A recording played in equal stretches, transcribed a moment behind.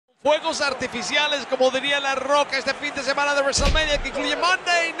Fuegos artificiales, como diría La Roca, este fin de semana de WrestleMania, que incluye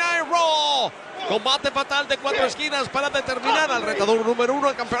Monday Night Raw. Combate fatal de 4 esquinas para determinar al retador número 1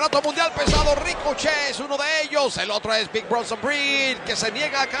 del campeonato mundial pesado. Ricochet es uno de ellos. El otro es Bronson, que se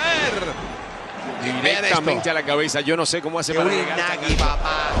niega a caer. Directamente a la cabeza. Yo no sé cómo hace para llegar.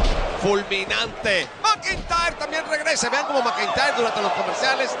 Papá. Fulminante. McIntyre también regresa. Vean cómo McIntyre durante los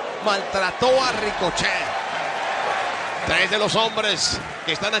comerciales maltrató a Ricochet. 3 de los hombres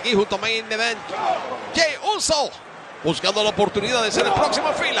que están aquí junto a Main Event. Jey Uso buscando la oportunidad de ser el próximo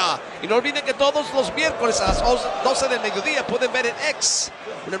en fila. Y no olviden que todos los miércoles a las 12 del mediodía pueden ver en X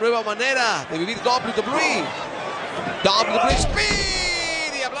una nueva manera de vivir WWE. WWE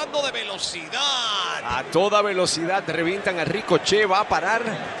Speed. Y hablando de velocidad, a toda velocidad revientan a Ricochet. Va a parar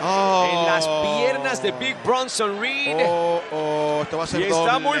en las piernas de Big Bronson Reed. Esto va a ser y doble.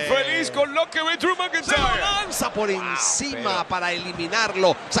 Está muy feliz con lo que ve Drew McIntyre. Se lo lanza por encima para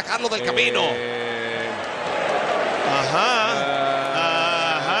eliminarlo, sacarlo del camino.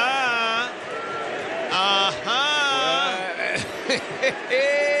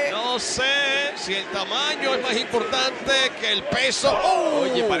 No sé si el tamaño es más importante que el peso.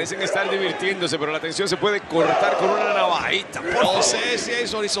 Oye, parecen estar divirtiéndose, pero la tensión se puede cortar con una navajita. No sé si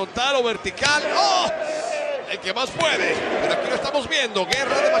es horizontal o vertical. El que más puede. Pero aquí lo estamos viendo.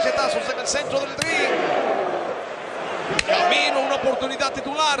 Guerra de machetazos en el centro del ring. Camino a una oportunidad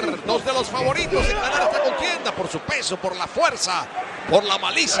titular. 2 de los favoritos en ganar esta contienda por su peso, por la fuerza, por la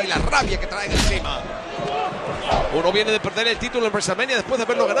malicia y la rabia que traen encima. Uno viene de perder el título en WrestleMania después de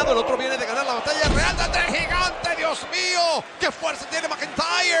haberlo ganado. El otro viene de ganar la batalla real del gigante. ¡Dios mío! ¡Qué fuerza tiene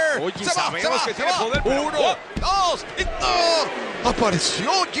McIntyre! Oye, sabemos que tiene poder. 1, 2 y no.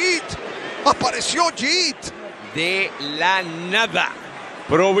 Apareció Jeet. De la nada.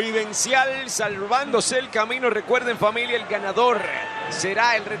 Providencial, salvándose el camino. Recuerden, familia, el ganador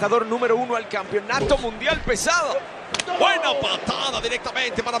será el retador número 1 al campeonato mundial pesado. Buena patada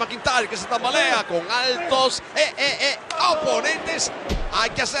directamente para McIntyre, que se tambalea con altos oponentes. Hay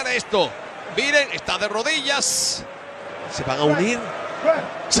que hacer esto. Miren, está de rodillas. Se van a unir.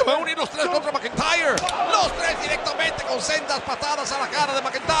 Se van a unir los 3 contra McIntyre. Los 3 directamente con sendas patadas a la cara de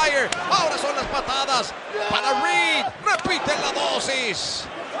McIntyre. Ahora son las patadas para Reed. Repiten la dosis.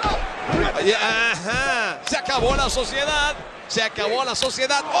 Se acabó la sociedad. Se acabó la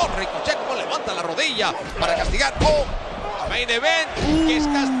sociedad. Ricochet como levanta la rodilla para castigar. Main Event, que es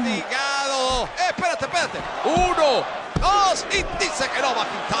castigado. Espérate. 1, 2 y dice que no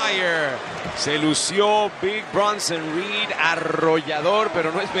McIntyre. Se lució Big Bronson Reed, arrollador,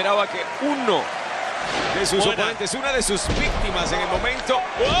 pero no esperaba que uno de sus oponentes, una de sus víctimas en el momento,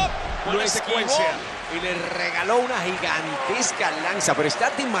 lo esquivó y le regaló una gigantesca lanza, pero está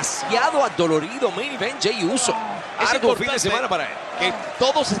demasiado adolorido Main Event Jey Uso. Arduo fin de semana para él. Que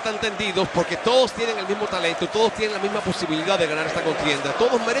todos están tendidos porque todos tienen el mismo talento, todos tienen la misma posibilidad de ganar esta contienda.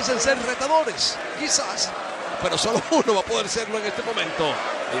 Todos merecen ser retadores, quizás, pero solo uno va a poder serlo en este momento.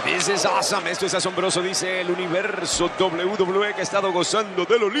 This is awesome. Esto es asombroso, dice el universo WWE, que ha estado gozando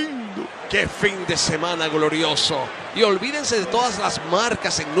de lo lindo. ¡Qué fin de semana glorioso! Y olvídense de todas las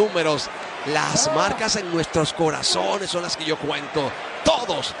marcas en números. Las marcas en nuestros corazones son las que yo cuento.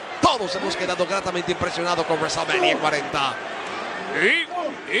 Todos hemos quedado gratamente impresionados con WrestleMania 40.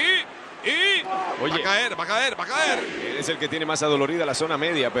 Oye, va a caer. Él es el que tiene más adolorida la zona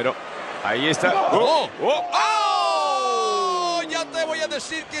media, pero ahí está. Ya te voy a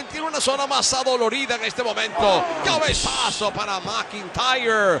decir quién tiene una zona más adolorida en este momento. Cabezazo para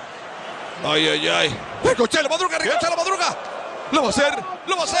McIntyre. Ay. Ricochet, la madruga. Lo va a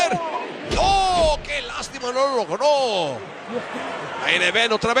hacer. ¡Oh, qué lástima! No lo logró. Ahí le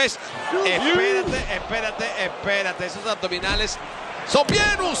ven otra vez. Espérate. Esos abdominales son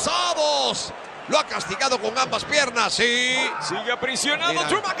bien usados. Lo ha castigado con ambas piernas. Sí. Sigue aprisionado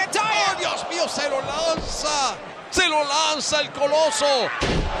Drew McIntyre. ¡Oh, Dios mío! Se lo lanza el coloso.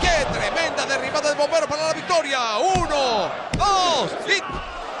 ¡Qué tremenda derribada del bombero para la victoria! 1, 2 y...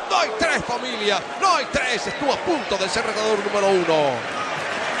 No hay 3, familia. No hay 3. Estuvo a punto de ser retador número 1.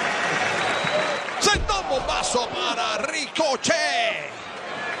 Sentó un bombazo para Ricochet.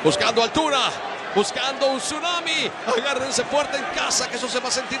 Buscando altura. Buscando un tsunami. Agárrense fuerte en casa, que eso se va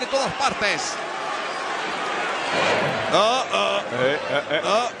a sentir en todas partes.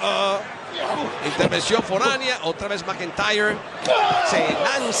 Intervención foránea. Otra vez McIntyre se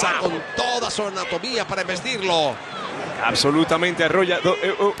lanza con toda su anatomía para embestirlo. Absolutamente arrollado.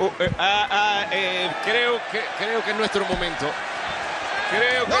 Creo que es nuestro momento.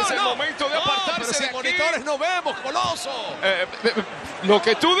 Creo que es el momento de apartarse pero de sin aquí. monitores no vemos, Coloso. Lo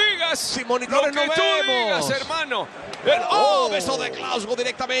que tú digas. Sin monitores lo que no tú vemos. digas, hermano. Beso de Glasgow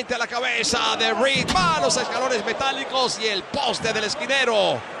directamente a la cabeza de Reed. Va a los escalones metálicos y el poste del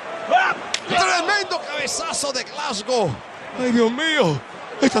esquinero. Tremendo cabezazo de Glasgow. Ay, Dios mío.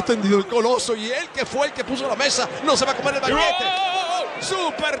 Está tendido el Coloso y él que fue el que puso la mesa no se va a comer el banquete.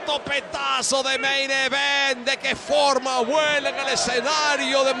 Super topetazo de Main Event. ¿De qué forma vuela en el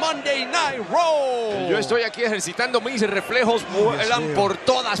escenario de Monday Night Raw? Yo estoy aquí ejercitando mis reflejos. Vuelan por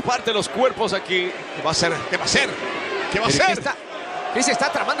todas partes los cuerpos aquí. ¿Qué va a hacer? ¿Qué va a hacer? ¿Qué va a hacer? ¿Qué se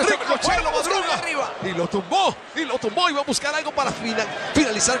está tramando? Ricochet lo madruga y lo tumbó y va a buscar algo para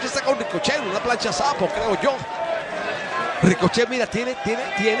finalizar que está con Ricochet, una plancha sapo, creo yo. Ricochet, mira, tiene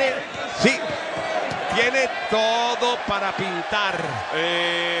todo para pintar.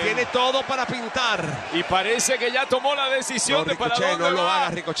 Tiene todo para pintar. Y parece que ya tomó la decisión de para dónde no lo va.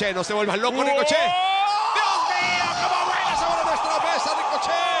 hagas, Ricochet, no se vuelvas loco, Ricochet. ¡Dios mío, cómo vuela sobre nuestra mesa,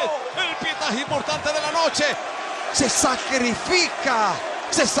 Ricochet! El pietaje importante de la noche. Se sacrifica,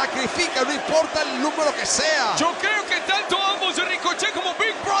 no importa el número que sea. Yo creo que tanto ambos, Ricochet como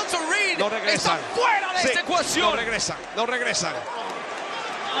Big Bronson Reed, están fuera de esta ecuación. No regresan.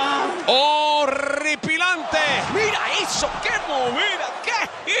 ¡Horripilante! ¡Mira eso! ¡Qué movida! ¡Qué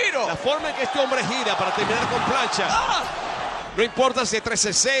giro! La forma en que este hombre gira para terminar con plancha. No importa si es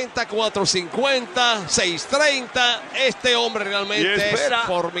 360, 450, 630. Este hombre realmente es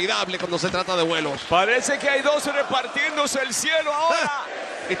formidable cuando se trata de vuelos. Parece que hay dos repartiéndose el cielo ahora.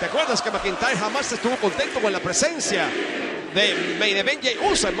 Y te acuerdas que McIntyre jamás estuvo contento con la presencia de Main Event Jey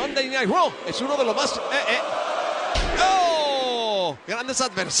Uso en Monday Night Raw. Es uno de los más grandes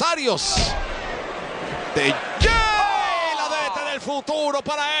adversarios de Jey. La DT del futuro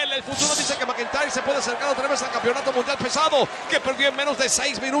para él. El futuro dice que McIntyre se puede acercar otra vez al campeonato mundial pesado, que perdió en menos de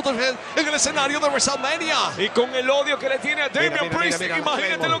 6 minutos en el escenario de WrestleMania. Y con el odio que le tiene a Damian Priest,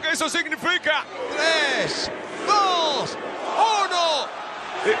 imagínate lo que eso significa. 3, 2, 1.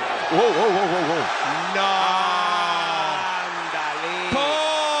 Wow. No.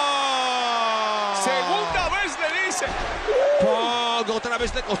 Segunda vez le dice. Otra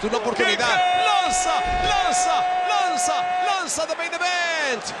vez le costó una oportunidad. Lanza de Main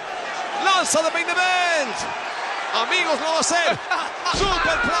Event. Lanza de Main Event. Amigos, lo va a hacer.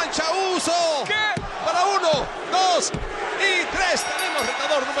 Super plancha Uso. ¿Qué? Para 1, 2 y 3. Tenemos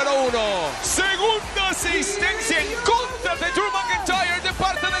retador número 1. Segunda asistencia en contra de Drew McIntyre de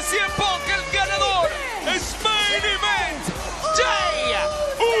parte de CM Punk. El ganador es Main Event Jey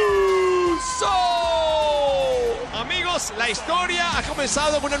Uso. Amigos, la historia ha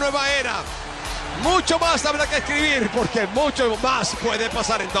comenzado en una nueva era. Mucho más habrá que escribir porque mucho más puede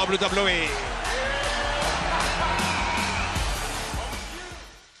pasar en WWE.